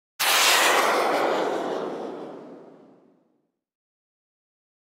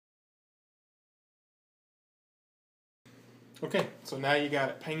Okay, so now you got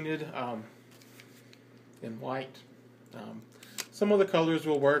it painted in white. Um, some of the colors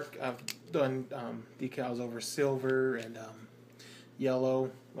will work. I've done decals over silver and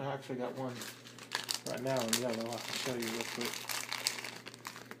yellow. I actually got one right now in yellow. I can show you real quick.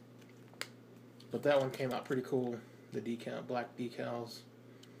 But that one came out pretty cool. The black decals.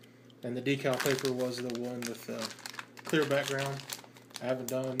 And the decal paper was the one with the clear background. I haven't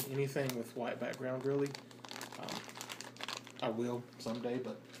done anything with white background really. I will someday,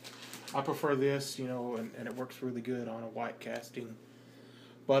 but I prefer this, and it works really good on a white casting.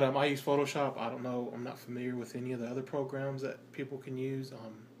 But I use Photoshop. I don't know. I'm not familiar with any of the other programs that people can use.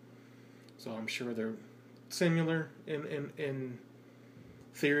 So I'm sure they're similar in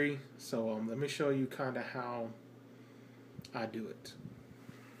theory. So let me show you kind of how I do it.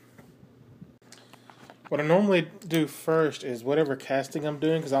 What I normally do first is whatever casting I'm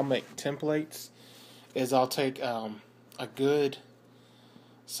doing, because I'll make templates, is I'll take a good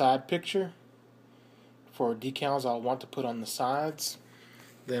side picture for decals I'll want to put on the sides.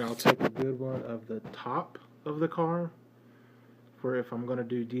 Then I'll take a good one of the top of the car for if I'm going to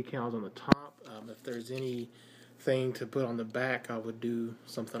do decals on the top. If there's anything to put on the back, I would do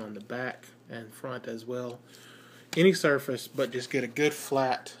something on the back and front as well. Any surface, but just get a good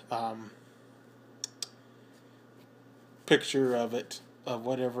flat picture of it, of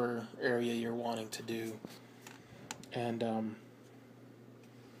whatever area you're wanting to do. And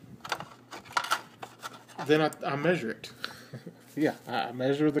then I measure it. Yeah, I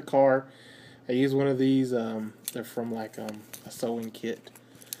measure the car. I use one of these. They're from like a sewing kit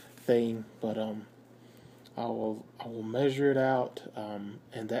thing, but I will measure it out,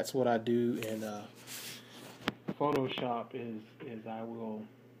 and that's what I do in Photoshop. Is I will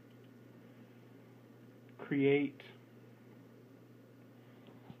create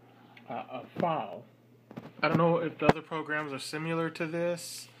a file. I don't know if the other programs are similar to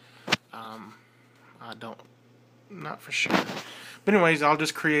this. Not for sure. But anyways, I'll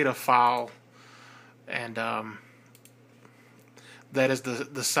just create a file, and that is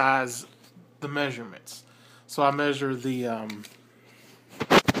the size, the measurements. So I measure the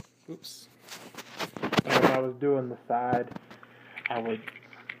oops. And if I was doing the side, I would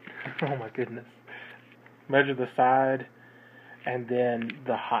oh my goodness, measure the side and then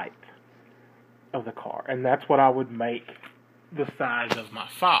the height of the car, and that's what I would make the size of my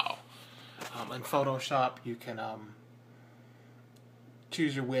file. In Photoshop, you can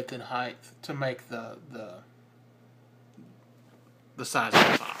choose your width and height to make the size of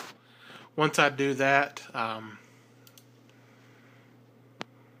the file. Once I do that, I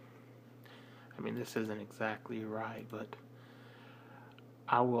mean, this isn't exactly right, but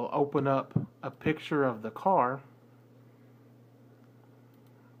I will open up a picture of the car.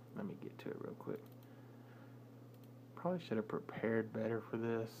 Let me get to it real quick. Probably should have prepared better for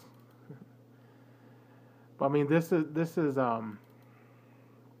this. But I mean, this is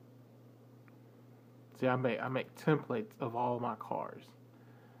see, I make templates of all my cars.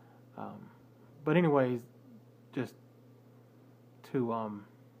 But anyways, just to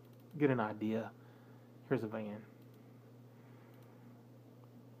get an idea, here's a van.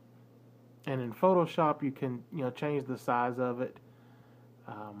 And in Photoshop, you can change the size of it.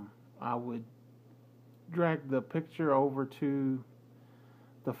 I would drag the picture over to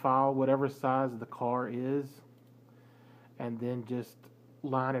the file, whatever size the car is, and then just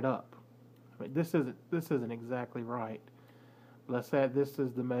line it up. I mean, this isn't exactly right. Let's say this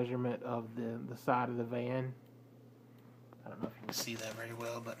is the measurement of the side of the van. I don't know if you can see that very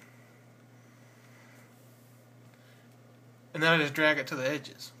well, but and then I just drag it to the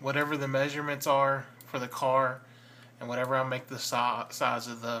edges, whatever the measurements are for the car, and whatever I make the size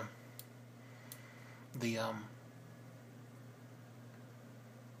of the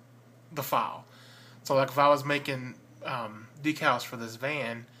file. So like if I was making decals for this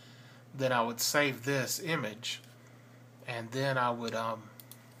van, then I would save this image, and then I would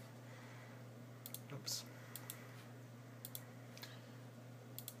oops.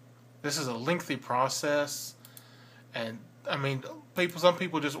 This is a lengthy process, and I mean, some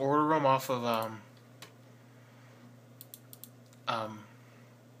people just order them off of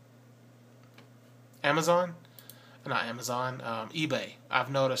Amazon. Not Amazon, eBay.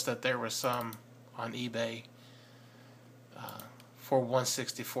 I've noticed that there was some on eBay for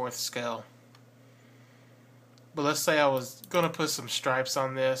 1/64th scale. But let's say I was going to put some stripes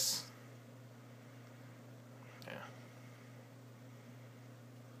on this. Yeah.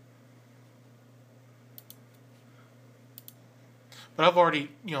 But I've already,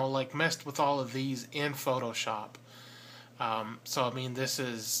 like messed with all of these in Photoshop. So I mean, this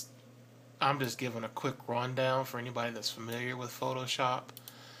is I'm just giving a quick rundown for anybody that's familiar with Photoshop.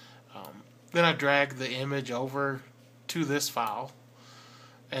 Then I drag the image over to this file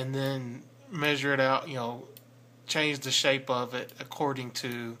and then measure it out, change the shape of it according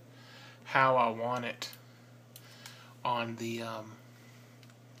to how I want it on the, I don't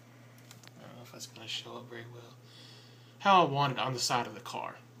know if that's going to show up very well, how I want it on the side of the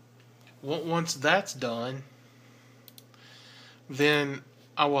car. Once that's done, then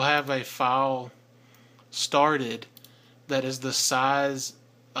I will have a file started that is the size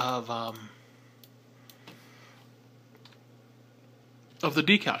of the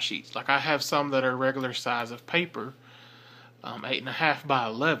decal sheets. Like I have some that are regular size of paper, 8.5 by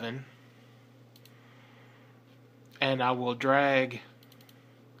 11, and I will drag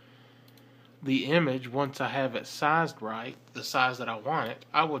the image once I have it sized right, the size that I want it.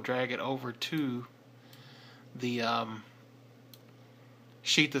 I will drag it over to the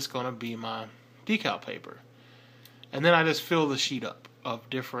sheet that's going to be my decal paper, and then I just fill the sheet up of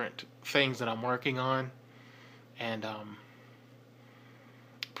different things that I'm working on and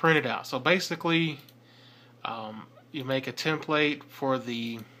print it out. So basically, you make a template for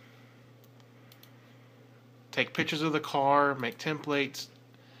take pictures of the car, make templates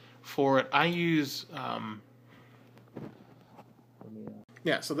for it. I use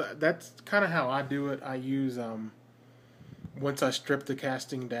so that's kind of how I do it. I use once I strip the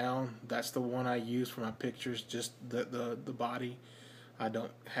casting down, that's the one I use for my pictures, just the body. I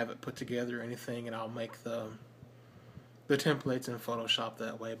don't have it put together or anything, and I'll make the templates in Photoshop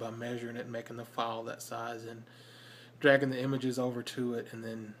that way by measuring it and making the file that size and dragging the images over to it and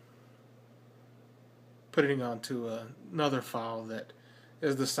then putting it onto another file that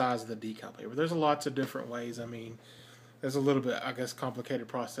is the size of the decal paper. There's lots of different ways. I mean, there's a little bit, I guess, complicated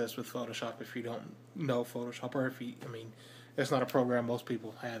process with Photoshop if you don't know Photoshop, or it's not a program most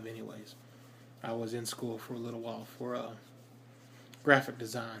people have anyways. I was in school for a little while for graphic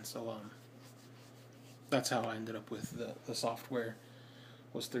design, so that's how I ended up with the software,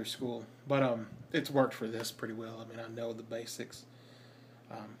 was through school. But it's worked for this pretty well. I mean, I know the basics.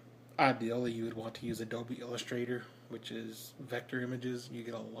 Ideally, you would want to use Adobe Illustrator, which is vector images. You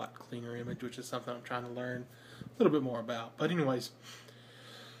get a lot cleaner image, which is something I'm trying to learn a little bit more about. But anyways,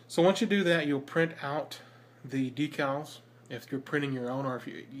 so once you do that, you'll print out the decals if you're printing your own, or if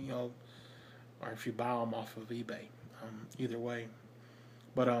you buy them off of eBay. Either way,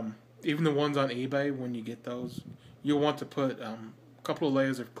 but even the ones on eBay, when you get those, you'll want to put a couple of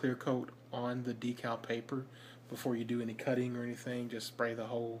layers of clear coat on the decal paper before you do any cutting or anything. Just spray the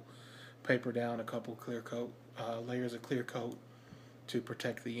whole paper down, a couple layers of clear coat to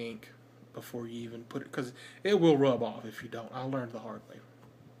protect the ink before you even put it, because it will rub off if you don't. I learned the hard way.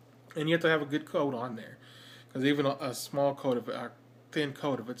 And you have to have a good coat on there, because even a small coat of a thin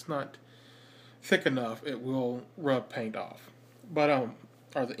coat, if it's not thick enough, it will rub paint off,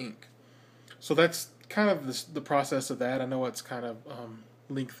 or the ink. So that's kind of the process of that. I know it's kind of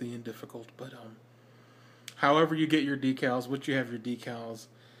lengthy and difficult, but however you get your decals, once you have your decals,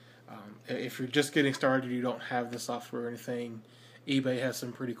 if you're just getting started, you don't have the software or anything, eBay has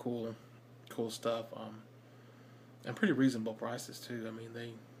some pretty cool stuff, and pretty reasonable prices too. I mean,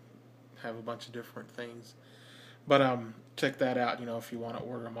 they have a bunch of different things, but check that out. If you want to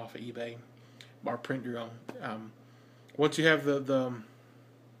order them off of eBay or print your own. Once you have the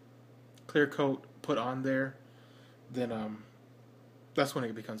clear coat put on there, then that's when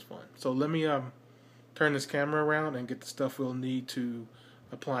it becomes fun. So let me turn this camera around and get the stuff we'll need to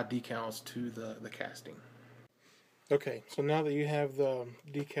apply decals to the casting. Okay, so now that you have the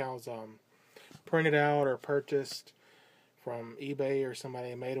decals printed out or purchased from eBay or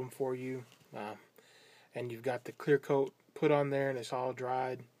somebody made them for you, and you've got the clear coat put on there and it's all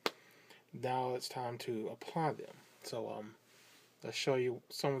dried, now it's time to apply them. So I'll show you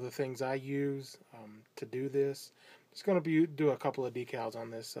some of the things I use to do this. Just going to do a couple of decals on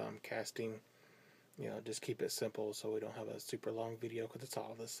this casting. Just keep it simple so we don't have a super long video, because it's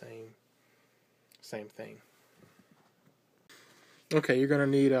all the same thing. Okay, you're going to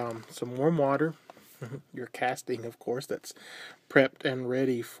need some warm water, your casting, of course, that's prepped and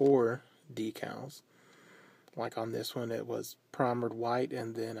ready for decals. Like on this one, it was primered white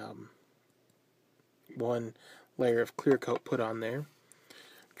and then one layer of clear coat put on there.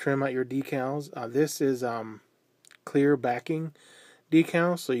 Trim out your decals. This is clear backing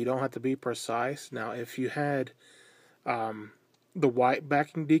decals, so you don't have to be precise. Now, if you had the white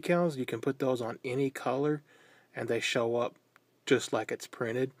backing decals, you can put those on any color and they show up just like it's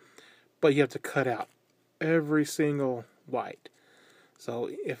printed, but you have to cut out every single white. So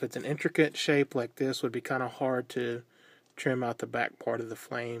if it's an intricate shape like this, it would be kind of hard to trim out the back part of the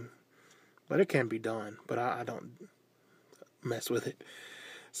flame but it can be done. But I don't mess with it.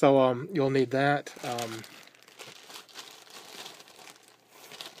 So you'll need that.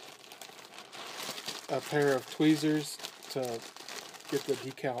 A pair of tweezers to get the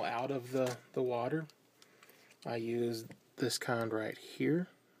decal out of the water. I use this kind right here.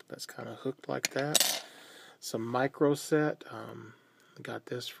 That's kind of hooked like that. Some micro set. I got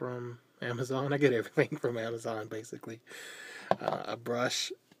this from Amazon. I get everything from Amazon basically. A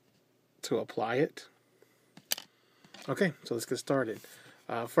brush to apply it. Okay, so let's get started.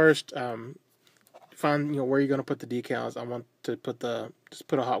 First, find where you're going to put the decals. I want to just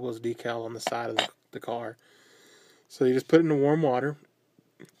put a Hot Wheels decal on the side of the car. So you just put it in the warm water,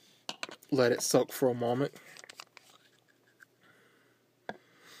 let it soak for a moment.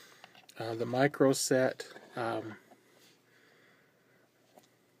 The micro set,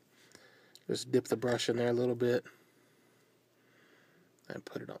 just dip the brush in there a little bit and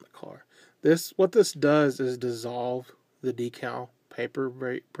put it on the car. What this does is dissolve the decal paper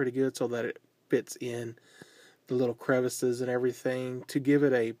pretty good so that it fits in the little crevices and everything to give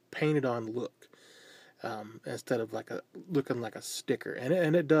it a painted on look, instead of looking like a sticker.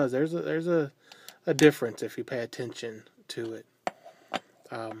 And it does. There's a difference if you pay attention to it.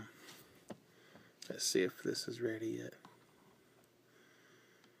 Let's see if this is ready yet.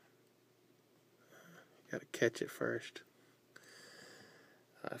 Got to catch it first.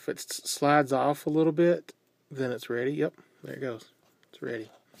 If it slides off a little bit, then it's ready. Yep, there it goes. It's ready.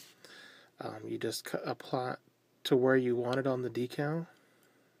 You just apply it to where you want it on the decal.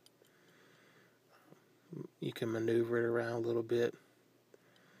 You can maneuver it around a little bit.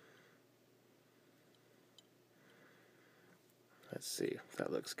 Let's see if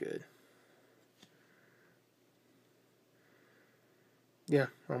that looks good. Yeah,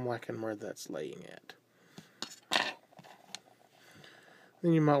 I'm liking where that's laying at.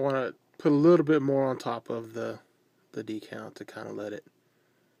 Then you might want to put a little bit more on top of the decal to kind of let it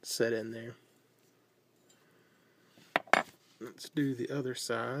set in there. Let's do the other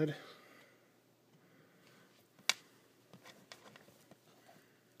side.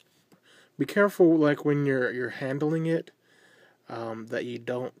 Be careful, like when you're handling it, that you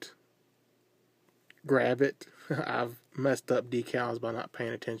don't grab it. I've messed up decals by not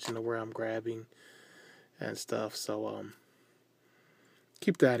paying attention to where I'm grabbing and stuff, so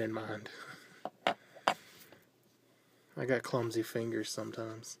keep that in mind. I got clumsy fingers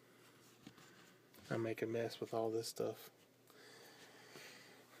sometimes. I make a mess with all this stuff.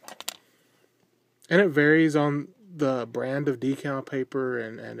 And it varies on the brand of decal paper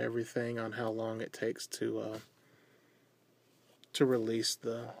and everything on how long it takes to release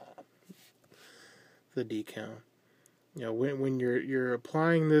the decal. When you're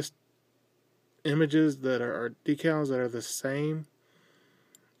applying this images that are decals that are the same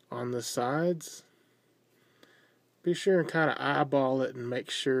on the sides, be sure and kind of eyeball it and make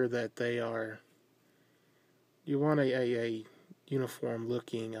sure that they are. You want a uniform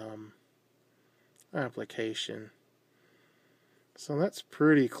looking application. So that's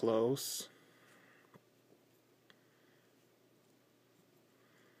pretty close.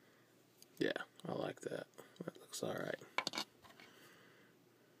 Yeah, I like that. That looks alright.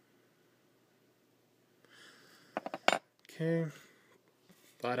 Okay.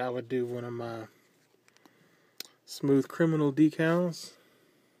 Thought I would do one of my Smooth Criminal decals.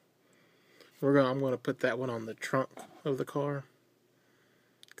 I'm going to put that one on the trunk of the car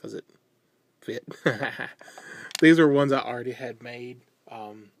because it fit. These are ones I already had made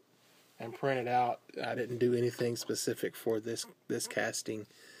and printed out. I didn't do anything specific for this casting.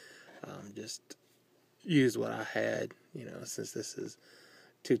 Just used what I had, since this is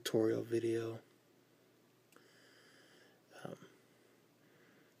a tutorial video.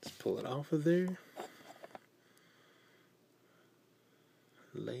 Let's pull it off of there.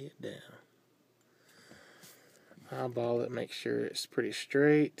 Lay it down. Eyeball it, make sure it's pretty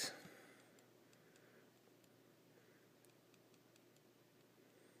straight.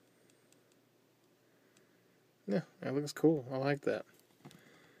 Yeah, that looks cool. I like that.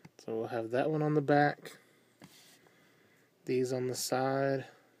 So we'll have that one on the back. These on the side.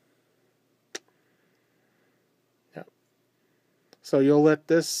 Yep. So you'll let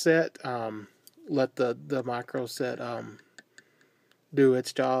this set, let the micro set do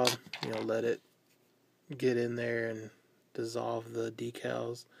its job. Let it get in there and dissolve the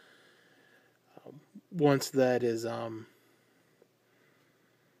decals. Once that is,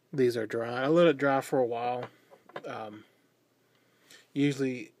 these are dry, I let it dry for a while.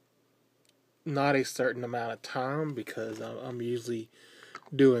 Usually not a certain amount of time because I'm usually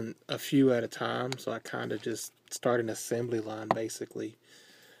doing a few at a time, so I kind of just start an assembly line basically.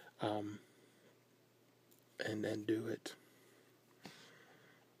 and then do it.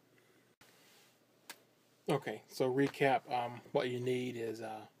 Okay, so recap, what you need is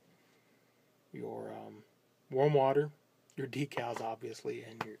your warm water, your decals obviously,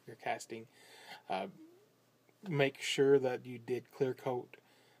 and your casting. Make sure that you did clear coat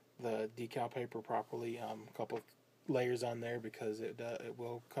the decal paper properly. A couple of layers on there because it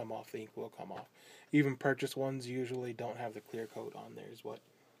will come off. The ink will come off. Even purchased ones usually don't have the clear coat on there. Is what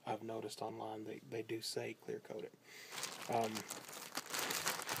I've noticed online. They do say clear coat it.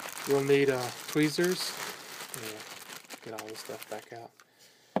 You'll need tweezers. Yeah, get all this stuff back out.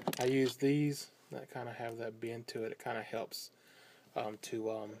 I use these that kind of have that bend to it. It kind of helps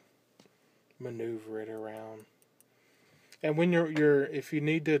to maneuver it around. And when if you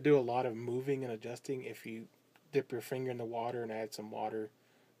need to do a lot of moving and adjusting, if you dip your finger in the water and add some water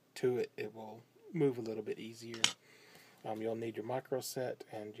to it, it will move a little bit easier. You'll need your micro set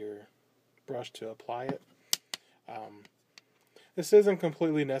and your brush to apply it. This isn't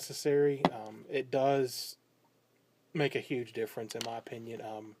completely necessary. It does make a huge difference in my opinion.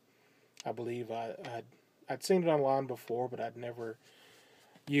 I believe I'd seen it online before, but I'd never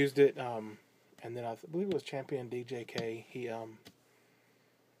used it. And then I believe it was Champion DJK. He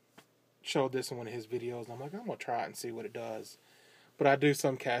showed this in one of his videos, and I'm like, I'm gonna try it and see what it does. But I do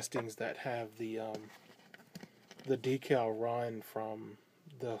some castings that have the decal run from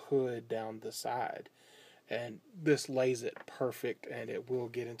the hood down the side, and this lays it perfect, and it will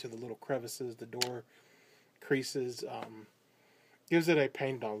get into the little crevices, the door creases. Gives it a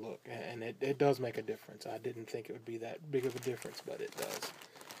painted on look, and it does make a difference. I didn't think it would be that big of a difference, but it does.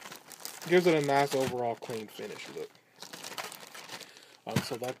 Gives it a nice overall clean finish look.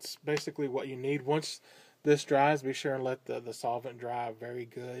 So that's basically what you need. Once this dries, be sure and let the solvent dry very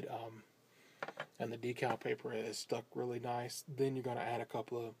good. And the decal paper is stuck really nice. Then you're going to add a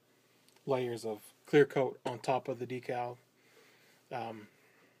couple of layers of clear coat on top of the decal.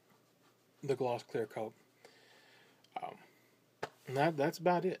 The gloss clear coat. And that's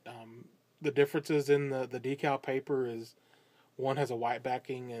about it. The differences in the decal paper is one has a white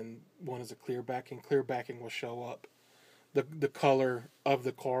backing and one is a clear backing. Clear backing will show up. The color of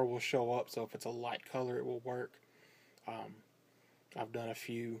the car will show up, so if it's a light color, it will work. I've done a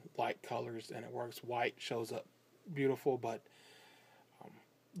few light colors, and it works. White shows up beautiful, but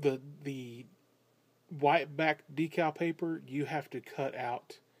the white back decal paper, you have to cut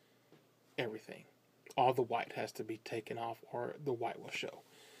out everything. All the white has to be taken off, or the white will show.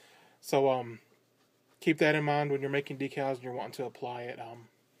 So keep that in mind when you're making decals and you're wanting to apply it.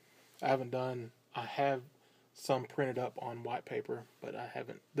 I have some printed up on white paper, but I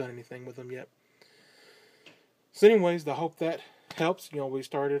haven't done anything with them yet. So anyways, I hope that helps. We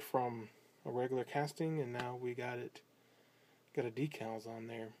started from a regular casting, and now we got a decals on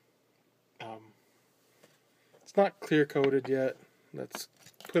there. It's not clear coated yet. Let's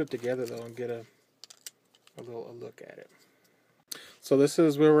put it together though and get a look at it. So this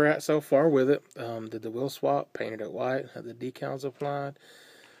is where we're at so far with it. Did the wheel swap, painted it white, had the decals applied.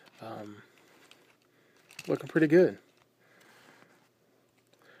 Looking pretty good.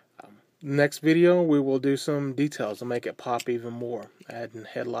 Next video, we will do some details to make it pop even more. Adding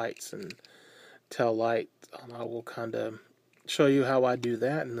headlights and tail light. I will kind of show you how I do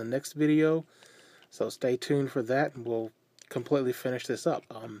that in the next video. So stay tuned for that, and we'll completely finish this up.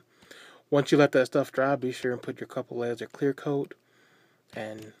 Once you let that stuff dry, be sure and put your couple layers of clear coat,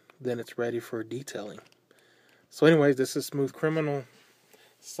 and then it's ready for detailing. So anyways, this is Smooth Criminal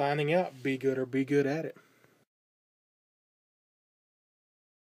signing out. Be good or be good at it.